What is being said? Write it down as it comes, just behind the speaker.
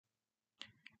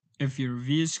If your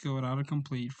VSCODE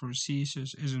Autocomplete for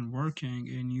CSS isn't working,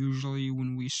 and usually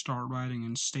when we start writing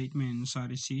a statement inside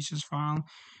a CSS file,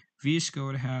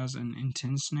 VSCODE has an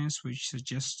intenseness which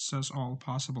suggests us all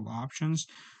possible options.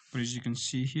 But as you can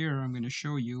see here, I'm going to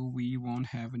show you, we won't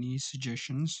have any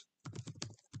suggestions.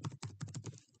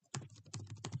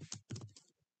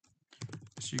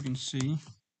 As you can see,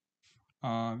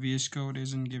 VSCODE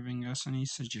isn't giving us any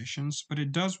suggestions, but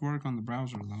it does work on the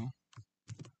browser though.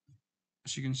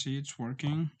 As you can see, it's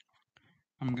working.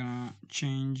 I'm gonna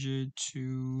change it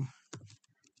to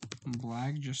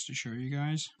black just to show you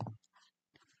guys.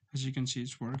 As you can see,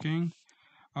 it's working.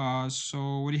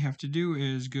 So what you have to do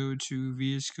is go to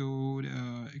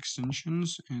VSCODE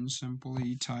extensions and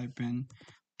simply type in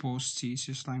post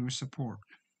CSS language support.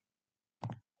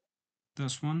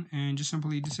 This one, and just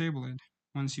simply disable it.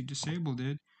 Once you disabled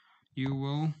it, you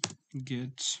will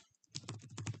get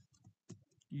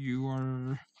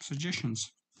your suggestions.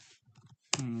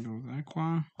 And go to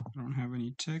Aqua. I don't have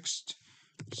any text,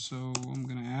 so I'm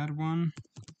gonna add one.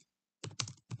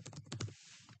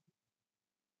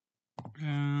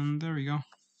 And there we go.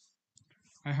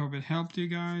 I hope it helped you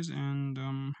guys, and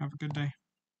have a good day.